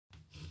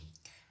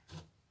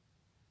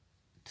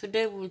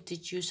Today we'll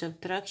teach you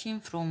subtraction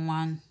from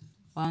 1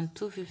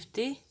 to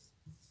 50.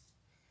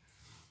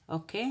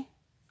 Okay,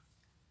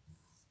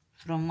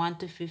 from 1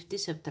 to 50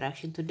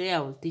 subtraction. Today I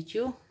will teach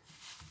you.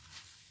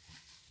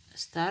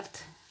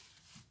 Start.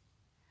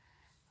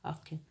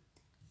 Okay,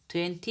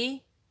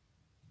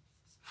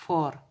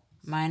 24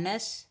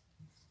 minus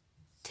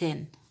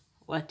 10.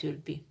 What will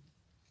be?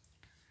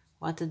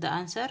 What is the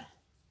answer?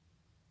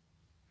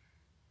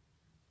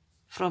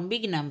 From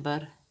big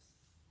number,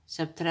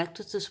 subtract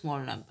to small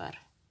number.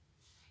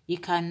 You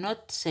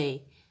cannot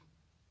say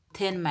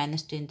 10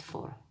 minus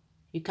 24.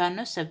 You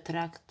cannot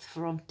subtract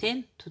from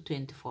 10 to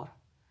 24.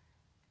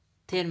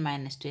 10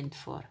 minus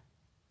 24.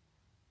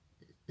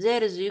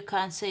 There is, you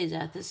can say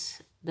that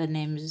is the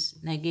name is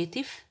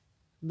negative,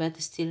 but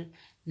still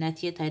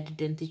not yet I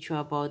didn't teach you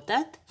about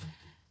that.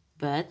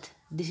 But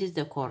this is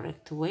the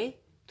correct way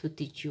to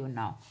teach you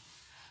now.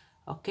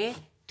 Okay,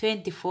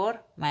 24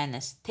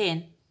 minus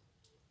 10.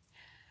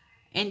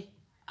 And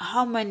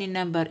how many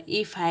number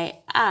if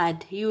I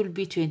add, you will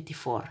be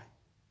 24.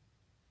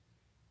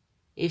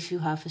 If you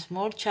have a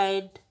small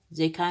child,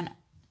 they can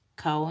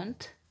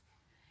count.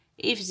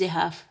 If you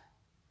have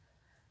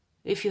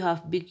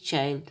big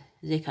child,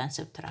 they can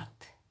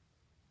subtract.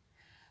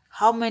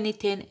 How many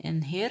 10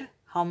 in here?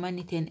 How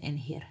many 10 in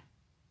here?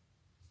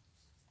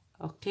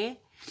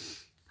 Okay.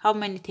 How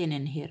many 10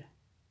 in here?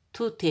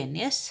 2 10,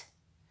 yes.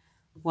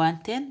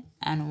 1 10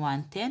 and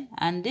 1 10,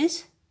 and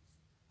this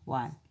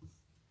 1.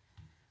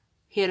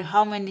 Here,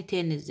 how many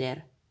 10 is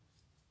there?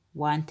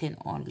 1 10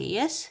 only,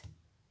 yes.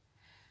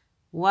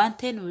 1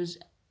 10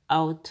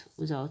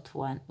 without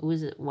 1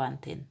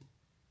 10.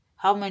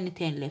 How many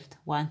 10 left?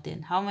 1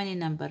 10. How many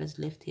numbers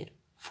left here?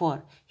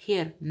 4.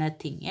 Here,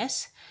 nothing,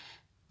 yes.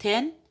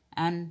 10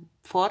 and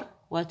 4,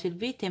 what will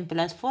be? 10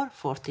 plus 4,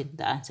 14.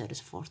 The answer is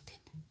 14.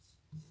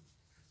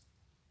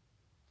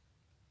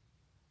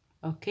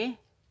 Okay.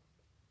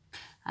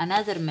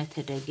 Another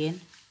method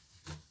again.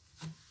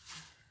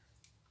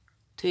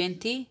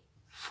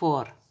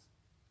 24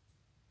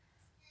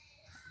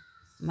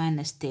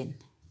 minus 10.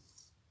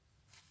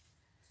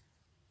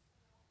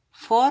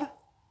 4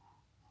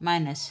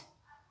 minus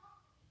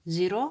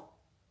 0,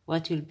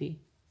 what will be?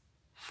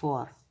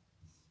 4.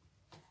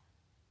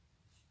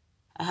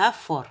 I have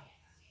 4.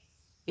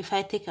 If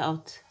I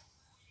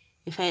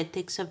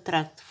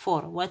subtract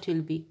 4, what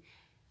will be?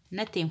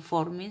 Nothing.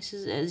 4 means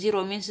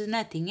 0 means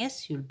nothing.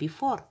 Yes, you'll be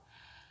 4.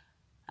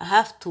 I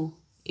have 2.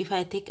 If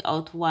I take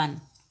out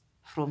 1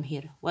 from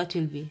here, what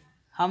will be?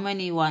 How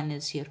many 1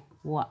 is here?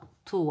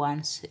 2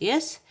 ones.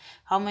 Yes.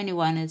 How many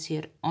 1 is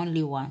here?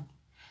 Only 1.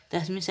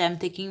 That means I'm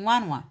taking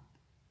 1 1.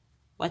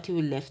 What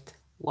will left?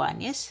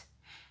 1. Yes.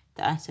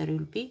 The answer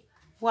will be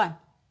 1.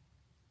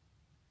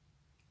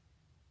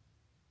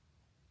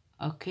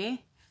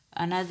 Okay.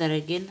 Another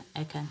again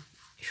I can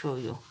show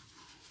you.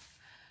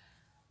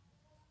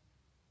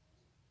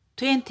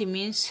 20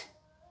 means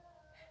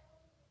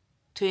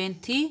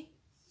 20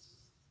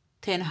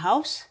 10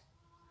 house.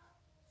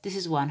 This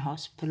is 1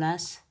 house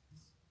plus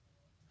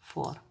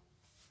 4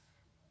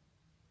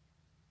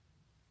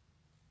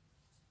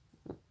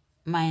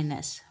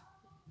 minus.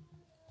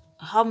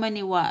 How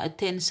many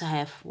 10s I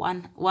have?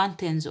 1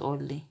 10s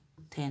only.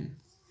 10.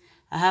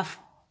 I have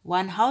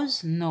 1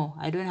 house? No,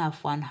 I don't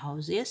have 1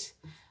 house. Yes,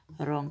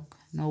 wrong.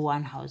 No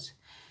 1 house.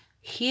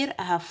 Here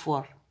I have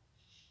 4.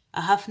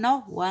 I have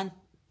now 1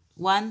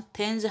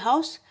 10s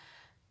house.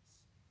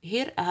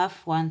 Here I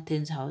have 1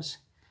 10s house.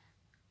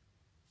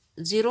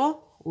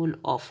 0 will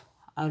off.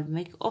 I'll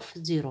make off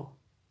 0.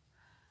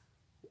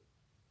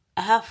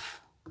 I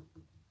have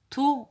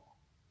 2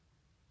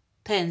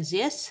 10s.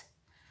 Yes.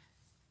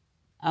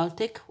 I'll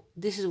take,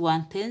 this is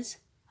 1 10s.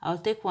 I'll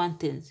take 1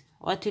 10s.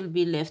 What will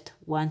be left?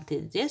 1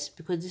 10s. Yes,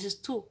 because this is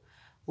 2.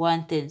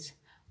 1 10s.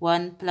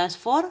 1 plus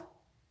 4?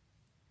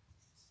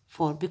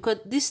 4. Because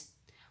this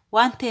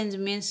 1 10s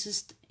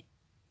means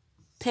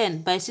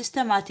 10. By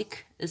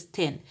systematic is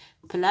 10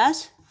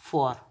 plus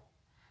 4.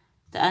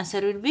 The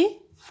answer will be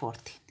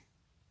 14.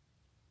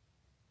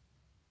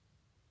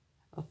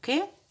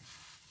 Okay.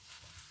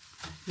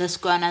 Let's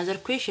go another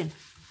question.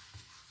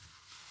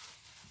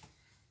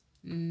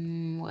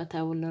 What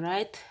I will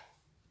write?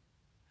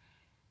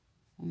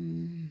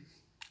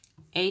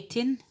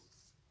 18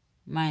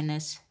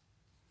 minus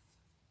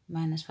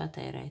what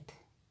I write?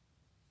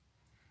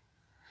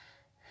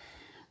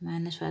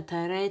 Minus what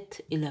I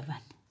write? 11.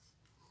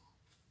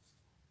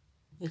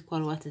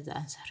 Equal, what is the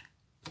answer?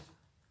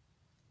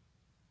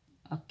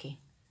 Okay.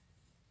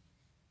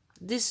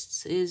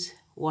 This is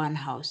 1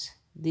 house.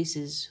 This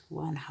is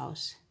 1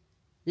 house.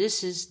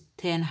 This is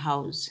 10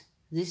 house.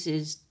 This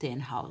is 10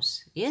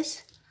 house.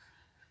 Yes?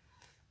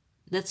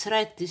 Let's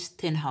write this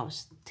 10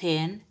 house.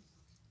 10,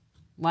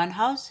 1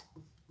 house,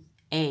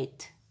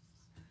 8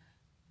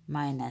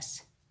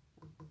 minus.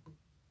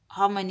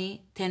 How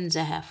many 10s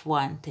I have?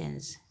 1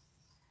 10s.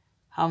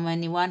 How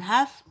many 1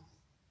 have?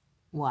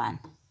 1.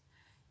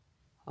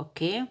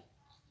 Okay.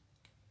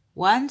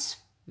 1s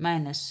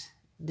minus.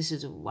 This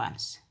is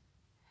 1s.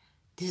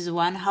 This is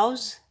 1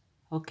 house.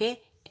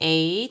 Okay.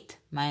 8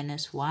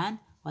 minus 1.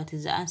 What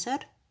is the answer?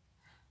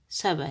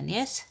 7,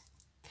 yes?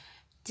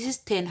 This is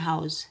 10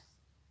 house.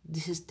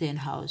 This is 10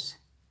 house.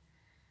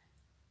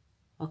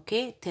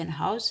 Okay, 10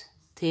 house.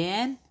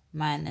 10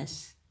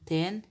 minus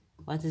 10.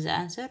 What is the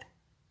answer?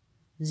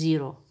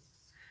 0.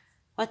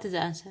 What is the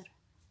answer?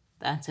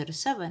 The answer is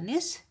 7,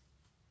 yes?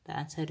 The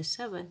answer is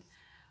 7.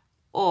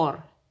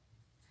 Or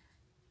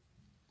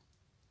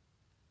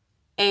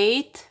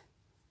 8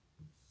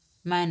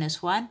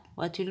 minus 1,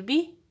 what will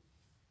be?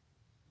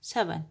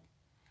 7.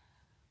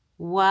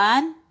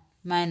 1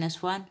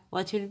 minus 1,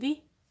 what will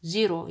be?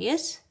 0,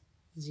 yes?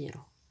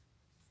 0.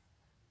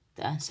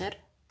 The answer,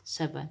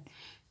 7.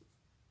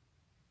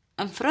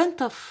 In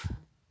front of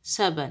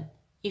 7,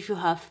 if you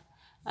have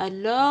a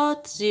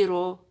lot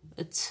 0,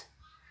 it's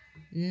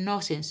no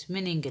sense,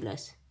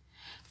 meaningless.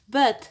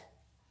 But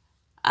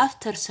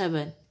after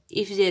 7,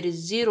 if there is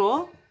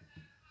 0,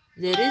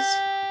 there is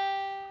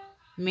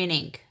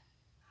meaning.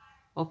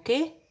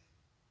 Okay?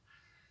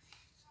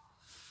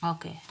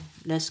 Okay,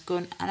 let's go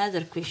on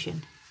another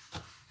question.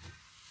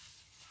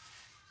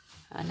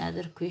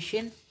 Another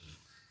question.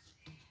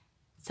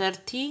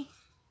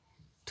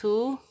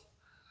 32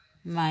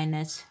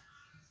 minus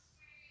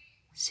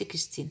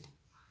 16.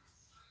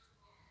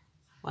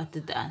 What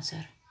is the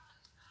answer?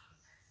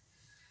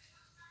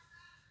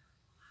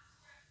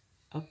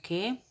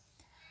 Okay,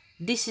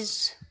 this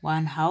is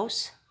one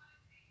house,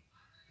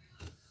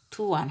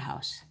 one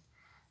house.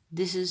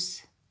 This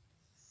is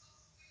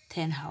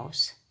 10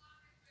 house.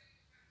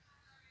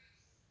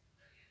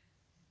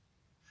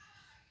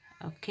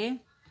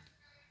 Okay,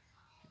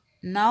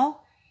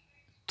 now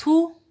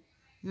 2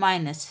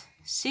 minus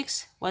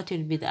 6, what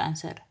will be the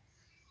answer?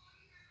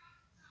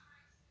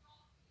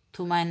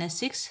 2 minus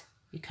 6,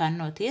 you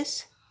cannot,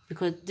 yes?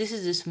 Because this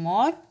is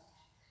small,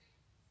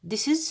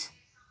 this is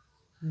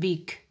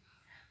big.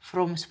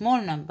 From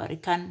small number, you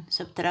can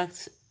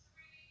subtract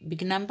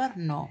big number?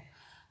 No.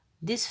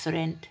 This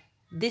friend,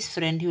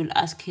 he will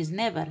ask his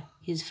neighbor,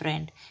 his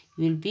friend,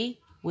 will be,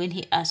 when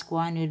he asks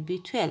 1, will be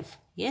 12,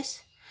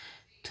 yes?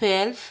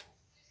 12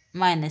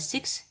 minus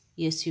 6,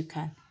 yes, you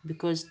can,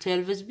 because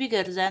 12 is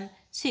bigger than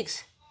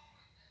 6.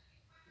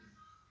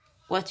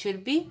 What will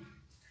be?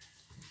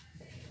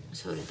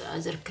 Sorry, the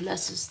other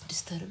class is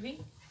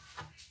disturbing.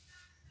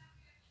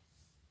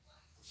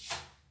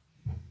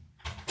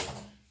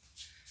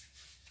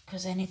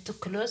 Because I need to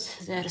close.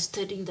 They are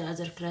studying the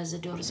other class. The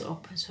door is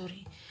open.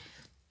 Sorry.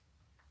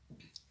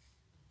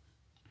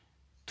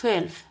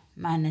 12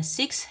 minus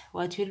 6.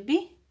 What will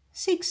be?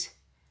 6.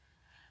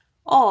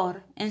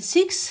 Or in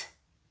 6,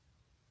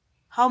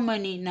 how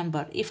many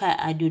number? If I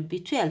add, will be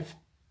 12.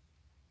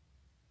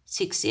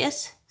 6,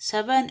 yes?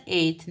 7,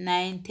 8,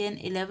 9, 10,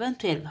 11,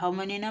 12. How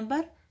many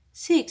number?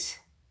 6.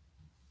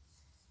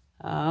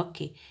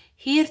 Okay.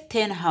 Here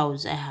 10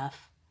 house I have.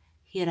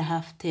 Here I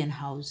have 10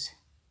 house.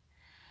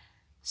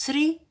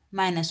 3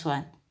 minus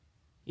 1.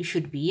 It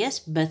should be yes,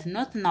 but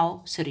not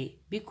now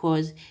 3.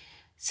 Because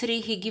 3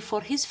 he give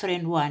for his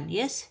friend 1,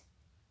 yes?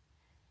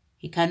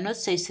 He cannot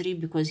say 3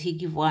 because he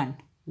give 1.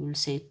 He will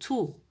say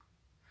 2.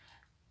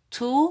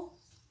 2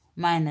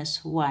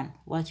 minus 1.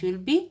 What will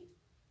be?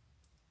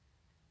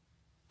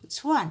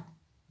 It's 1.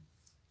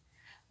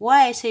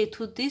 Why I say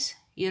 2 this?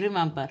 You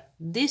remember.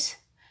 This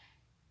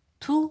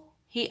 2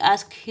 he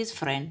asked his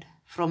friend.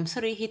 From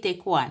 3 he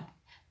take 1.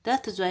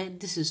 That is why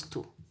this is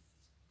 2.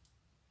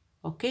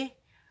 Okay?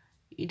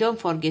 You don't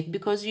forget,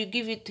 because you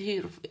give it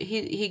here,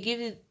 he give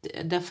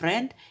it the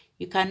friend,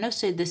 you cannot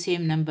say the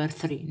same number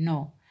 3.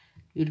 No,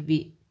 it will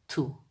be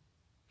 2.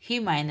 He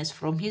minus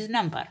from his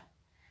number.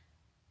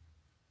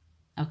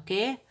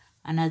 Okay,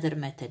 another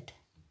method.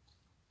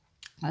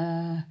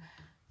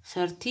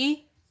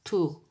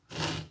 32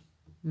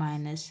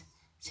 minus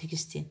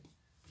 16.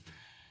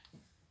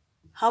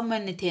 How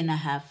many 10 I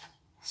have?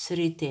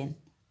 3 10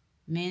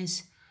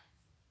 means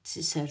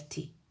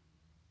 30.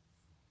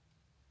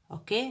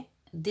 Okay,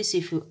 this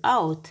if you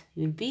out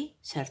will be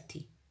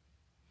 30.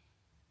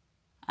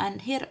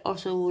 And here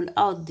also will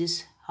out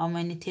this. How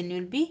many 10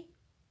 will be?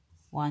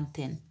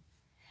 110.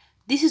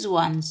 This is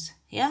ones,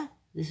 yeah?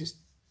 This is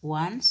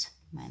ones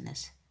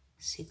minus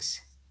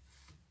 6.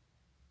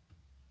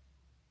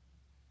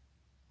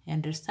 You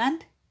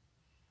understand?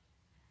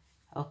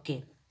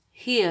 Okay,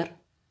 here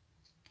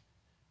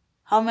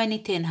how many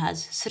 10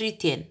 has? 3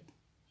 10.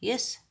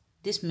 Yes,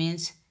 this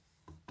means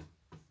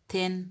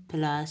 10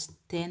 plus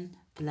 10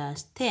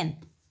 plus 10.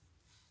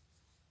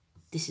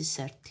 This is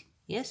 30.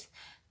 Yes,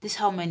 this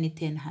how many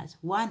 10 has?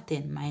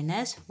 110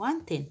 minus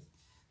 110.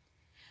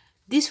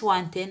 This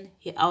 110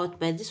 he out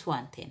by this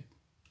 110.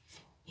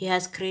 He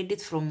has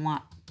credit from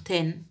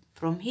 10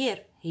 from here.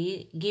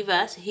 He give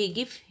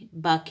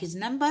back his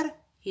number,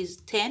 his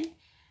 10.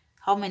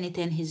 How many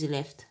 10 is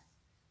left?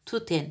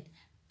 210.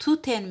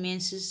 210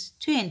 means is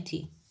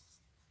 20.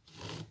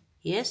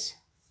 Yes,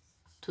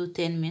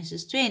 210 means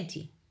is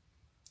 20.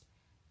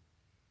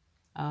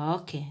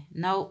 Okay,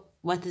 now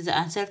what is the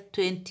answer?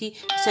 30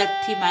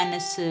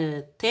 minus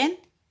 10.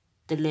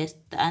 The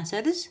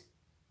answer is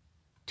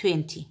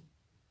 20.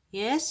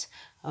 Yes,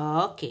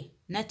 okay,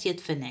 not yet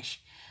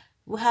finished.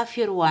 We have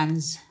here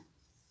ones.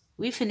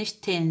 We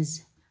finished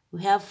tens.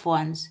 We have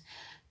ones.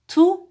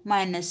 2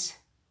 minus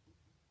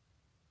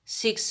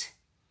 6.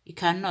 You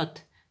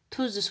cannot.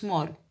 2 is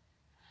small.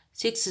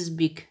 6 is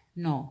big.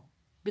 No.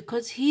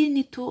 Because he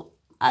need to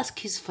ask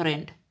his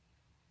friend.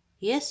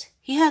 Yes,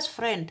 he has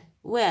friend.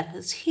 Where?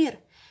 It's here.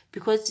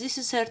 Because this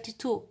is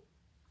 32.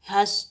 He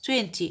has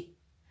 20.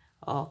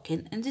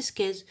 Okay, in this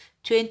case,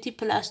 20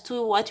 plus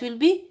 2, what will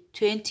be?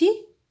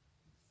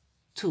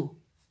 22.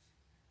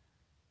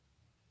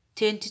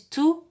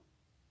 22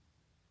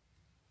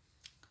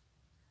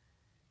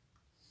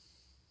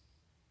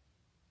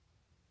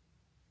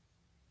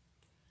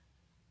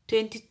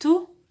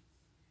 22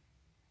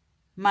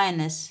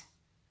 minus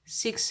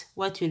 6,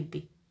 what will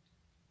be?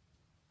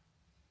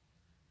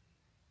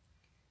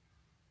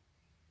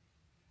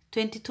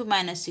 22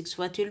 minus 6,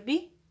 what will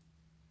be?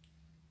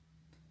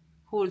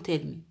 Who will tell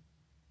me?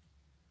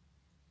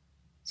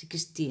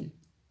 16.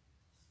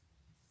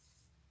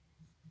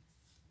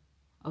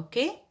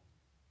 Okay?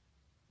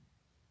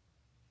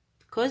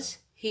 Because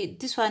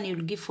this one you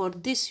will give for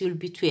this will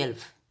be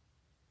 12.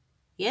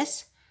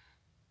 Yes?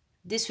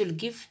 This will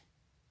give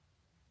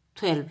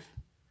 12.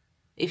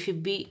 If you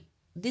be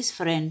this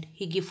friend,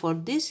 he give for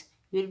this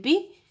will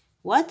be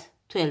what?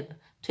 12.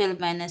 12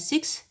 minus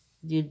 6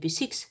 will be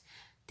 6.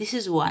 This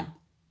is 1.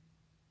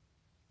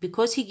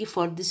 Because he give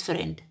for this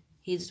friend,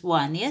 he's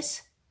 1,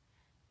 yes?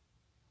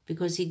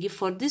 Because he give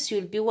for this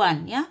will be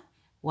 1, yeah?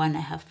 1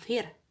 I have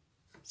here,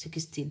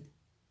 16.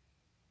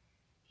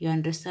 You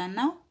understand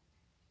now?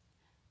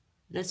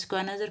 Let's go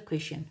another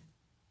question.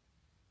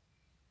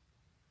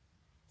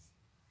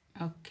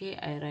 Okay,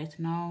 I write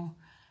now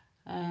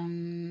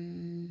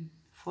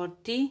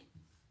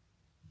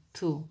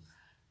 42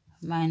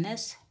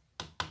 minus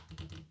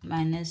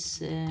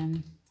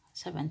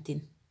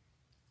 17,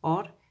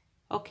 or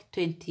okay,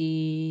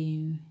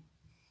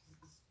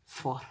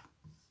 24.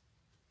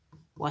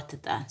 What is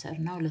the answer?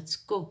 Now let's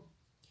go.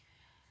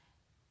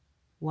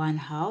 1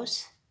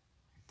 house,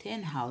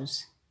 10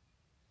 house.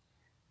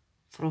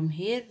 From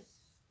here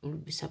will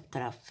be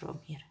subtract from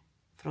here.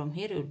 From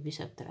here will be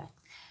subtract.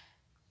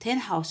 10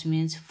 house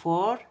means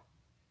 4,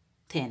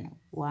 10.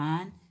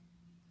 1,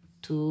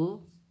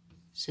 2,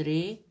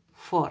 3,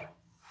 4.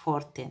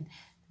 4, 10.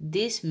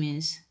 This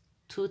means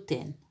 2,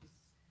 10.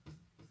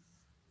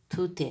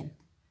 2, 10.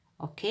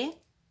 Okay?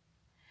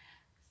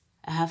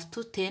 I have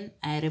 2, 10.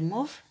 I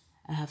remove.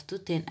 I have 2,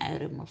 10. I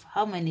remove.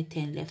 How many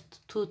 10 left?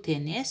 2,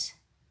 10, yes?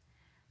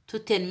 2,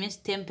 10 means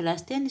 10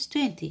 plus 10 is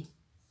 20.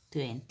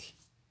 20.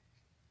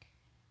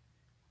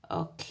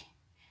 Okay.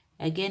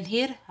 Again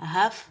here I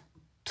have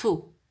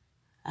 2.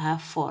 I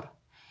have 4.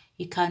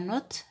 You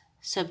cannot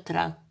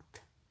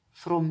subtract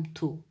from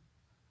 2.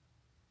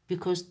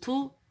 Because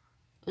 2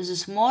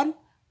 is small,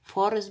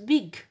 4 is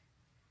big.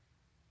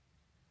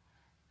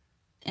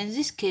 In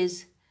this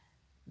case,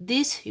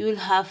 this you will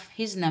have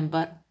his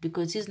number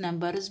because his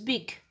number is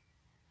big.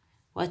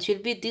 What will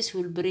be? This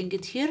will bring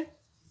it here.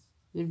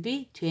 Will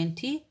be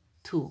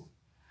 22.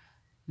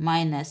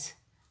 Minus.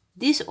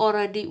 This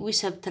already we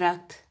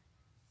subtract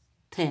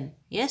 10.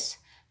 Yes?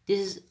 This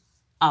is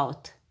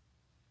out.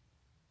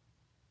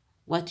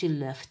 What you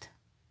left?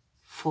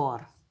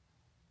 4.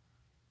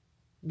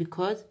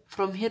 Because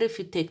from here if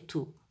you take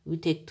 2, we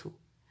take 2.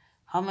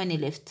 How many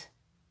left?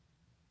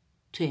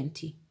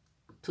 20.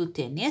 2,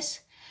 10,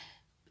 yes?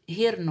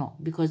 Here no,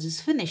 because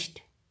it's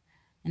finished.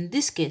 In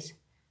this case,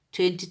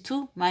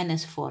 22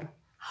 minus 4.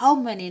 How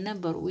many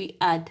number we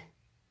add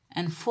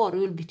and 4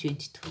 will be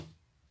 22?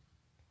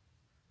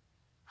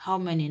 How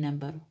many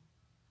number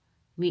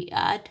we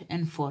add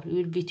and 4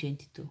 will be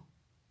 22?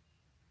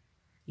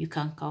 You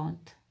can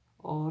count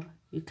or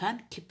you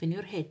can keep in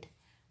your head.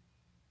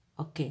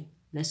 Okay,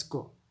 let's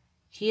go.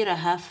 Here I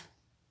have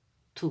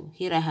 2.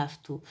 Here I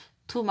have 2.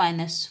 2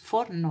 minus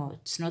 4, no,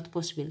 it's not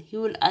possible. He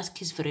will ask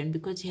his friend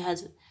because he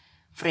has a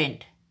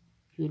friend.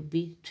 He will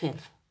be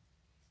 12.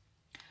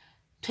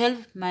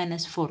 12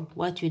 minus 4,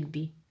 what will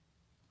be?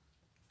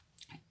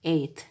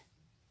 8.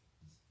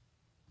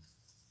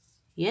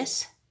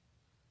 Yes?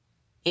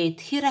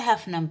 8. Here I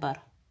have number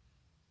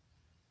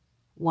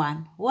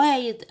 1.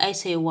 Why I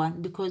say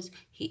 1? Because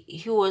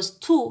he was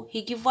 2.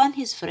 He give 1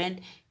 his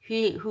friend.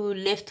 Who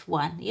left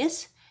 1.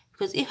 Yes?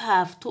 Because if I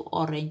have 2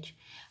 orange,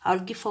 I'll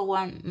give for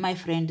 1. My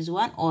friend is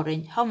 1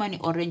 orange. How many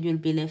orange will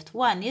be left?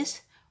 1.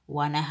 Yes?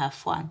 1. I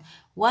have 1.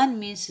 1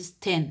 means is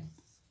 10.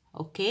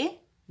 Okay?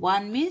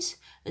 1 means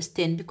is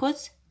 10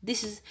 because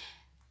this is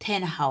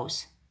 10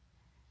 house.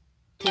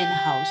 10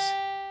 house.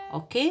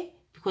 Okay?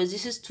 Because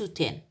this is 2,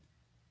 10.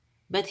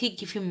 But he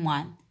give him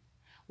 1.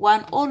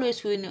 1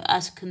 always when you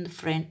ask the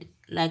friend,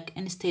 like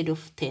instead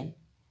of 10.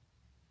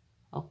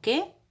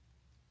 Okay?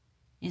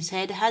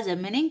 Inside has a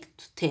meaning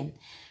to 10.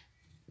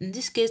 In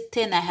this case,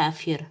 10 I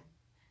have here.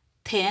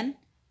 10.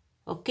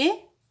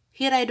 Okay?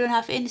 Here I don't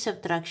have any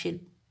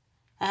subtraction.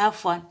 I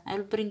have 1. I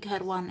will bring her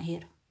 1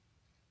 here.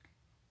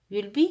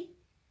 Will be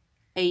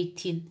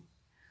 18.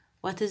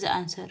 What is the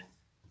answer?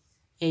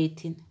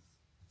 18.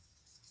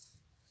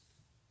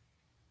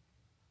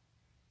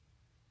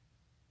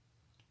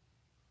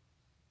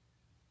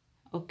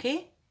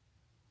 Okay?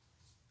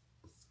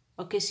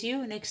 Okay, see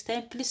you next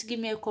time. Please give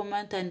me a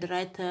comment and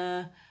write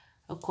a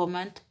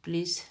comment.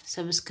 Please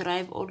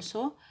subscribe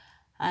also.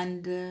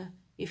 And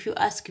if you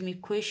ask me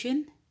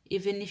question,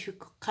 even if you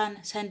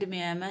can send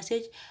me a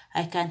message,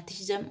 I can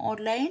teach them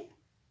online.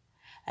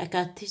 I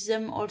can teach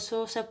them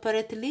also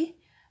separately,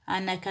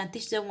 and I can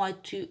teach them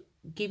what to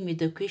give me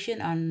the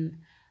question, and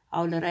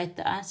I will write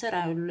the answer.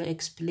 I will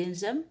explain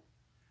them.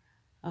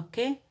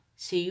 Okay,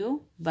 see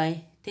you.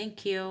 Bye.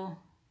 Thank you.